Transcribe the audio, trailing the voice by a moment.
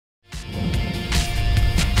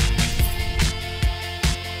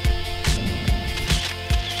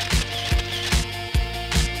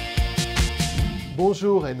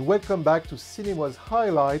Bonjour and welcome back to Cinémoi's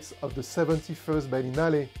highlights of the 71st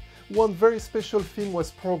Berlinale. One very special film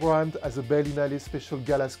was programmed as a Berlinale special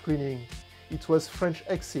gala screening. It was French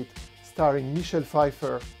Exit, starring Michelle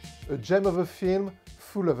Pfeiffer, a gem of a film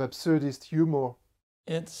full of absurdist humor.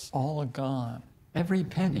 It's all gone. Every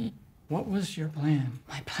penny. What was your plan?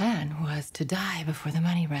 My plan was to die before the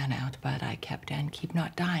money ran out, but I kept and keep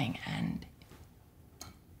not dying, and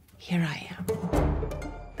here I am.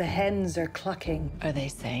 The hens are clucking. Are they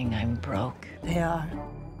saying I'm broke? They are.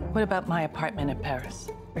 What about my apartment in Paris?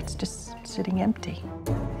 It's just sitting empty.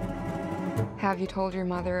 Have you told your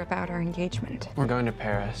mother about our engagement? We're going to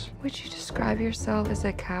Paris. Would you describe yourself as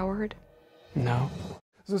a coward? No.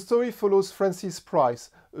 The story follows Frances Price,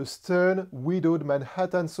 a stern, widowed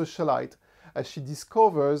Manhattan socialite, as she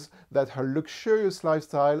discovers that her luxurious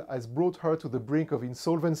lifestyle has brought her to the brink of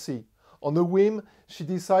insolvency. On a whim, she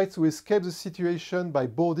decides to escape the situation by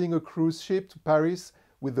boarding a cruise ship to Paris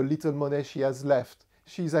with the little money she has left.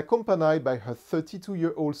 She is accompanied by her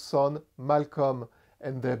 32-year-old son, Malcolm,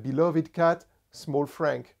 and their beloved cat, Small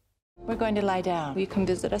Frank. We're going to lie down. Will you come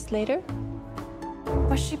visit us later?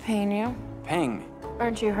 Was she paying you? Paying me?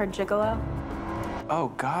 Aren't you her gigolo?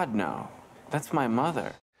 Oh, God, no. That's my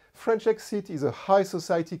mother. French Exit is a high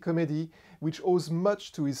society comedy which owes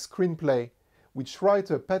much to his screenplay, which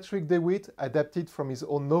writer Patrick DeWitt adapted from his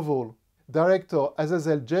own novel. Director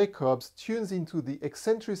Azazel Jacobs tunes into the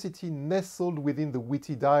eccentricity nestled within the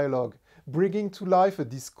witty dialogue, bringing to life a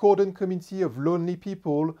discordant community of lonely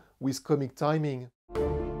people with comic timing.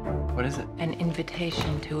 What is it? An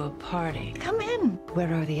invitation to a party. Come in.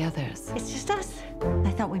 Where are the others? It's just us.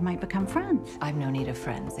 I thought we might become friends. I've no need of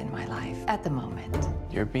friends in my life at the moment.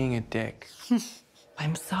 You're being a dick.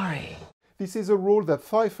 I'm sorry. This is a role that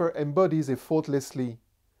Pfeiffer embodies effortlessly.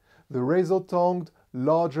 The razor-tongued,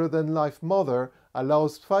 larger-than-life mother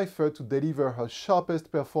allows Pfeiffer to deliver her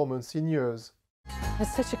sharpest performance in years.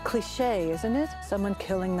 It's such a cliche, isn't it? Someone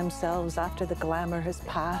killing themselves after the glamour has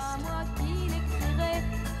passed.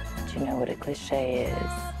 Do you know what a cliche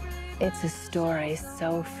is? It's a story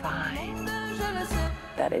so fine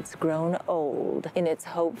that it's grown old in its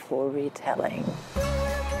hopeful retelling.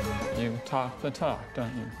 You talk the talk,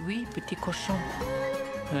 don't you? Oui, petit cochon.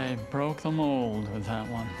 They broke the mold with that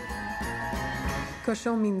one.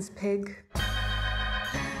 Cochon means pig.